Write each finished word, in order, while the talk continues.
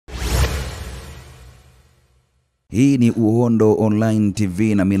Hii ni Uhondo Online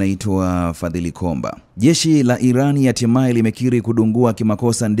TV na mimi naitwa Fadhili Komba. Jeshi la Irani hatimaye limekiri kudungua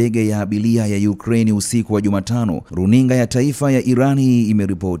kimakosa ndege ya abiria ya Ukraine usiku wa Jumatano, runinga ya taifa ya Irani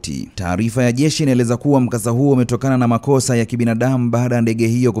imeripoti. Taarifa ya jeshi inaeleza kuwa mkasa huo umetokana na makosa ya kibinadamu baada ya ndege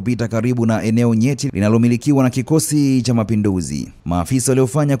hiyo kupita karibu na eneo nyeti linalomilikiwa na kikosi cha mapinduzi. Maafisa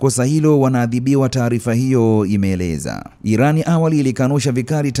waliofanya kosa hilo wanaadhibiwa, taarifa hiyo imeeleza. Irani awali ilikanusha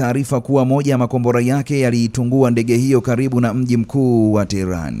vikali taarifa kuwa moja ya makombora yake yaliitungua ndege hiyo karibu na mji mkuu wa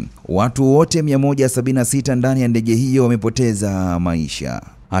Tehran. Watu wote 176 ndani ya ndege hiyo wamepoteza maisha.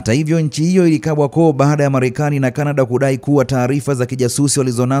 Hata hivyo, nchi hiyo ilikabwa koo baada ya Marekani na Canada kudai kuwa taarifa za kijasusi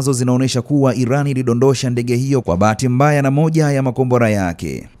walizonazo zinaonyesha kuwa Iran ilidondosha ndege hiyo kwa bahati mbaya na moja ya makombora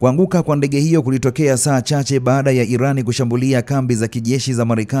yake. Kuanguka kwa ndege hiyo kulitokea saa chache baada ya Iran kushambulia kambi za kijeshi za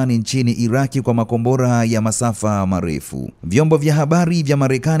Marekani nchini Iraki kwa makombora ya masafa marefu. Vyombo vya habari vya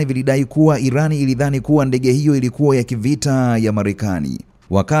Marekani vilidai kuwa Iran ilidhani kuwa ndege hiyo ilikuwa ya kivita ya Marekani,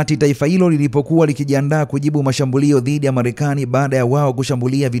 wakati taifa hilo lilipokuwa likijiandaa kujibu mashambulio dhidi ya Marekani baada ya wao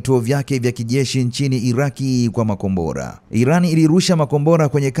kushambulia vituo vyake vya kijeshi nchini Iraki kwa makombora. Iran ilirusha makombora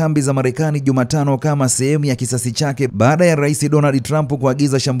kwenye kambi za Marekani Jumatano kama sehemu ya kisasi chake baada ya Rais Donald Trump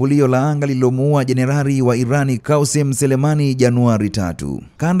kuagiza shambulio la anga lililomuua jenerali wa Irani Qasem Soleimani Januari 3.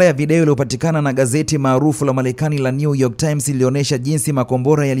 Kanda ya video iliyopatikana na gazeti maarufu la Marekani la New York Times ilionyesha jinsi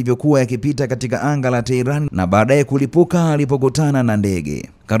makombora yalivyokuwa yakipita katika anga la Tehran na baadaye kulipuka alipokutana na ndege.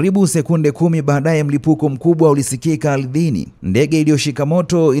 Karibu sekunde 10 baadaye mlipuko mkubwa ulisikika ardhini. Ndege iliyoshika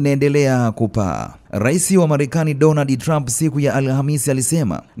moto inaendelea kupaa. Rais wa Marekani Donald Trump siku ya Alhamisi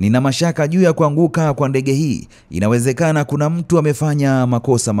alisema, "Nina mashaka juu ya kuanguka kwa ndege hii. Inawezekana kuna mtu amefanya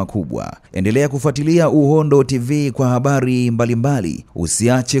makosa makubwa." Endelea kufuatilia Uhondo TV kwa habari mbalimbali.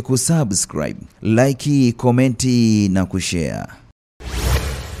 Usiache kusubscribe, like, komenti na kushare.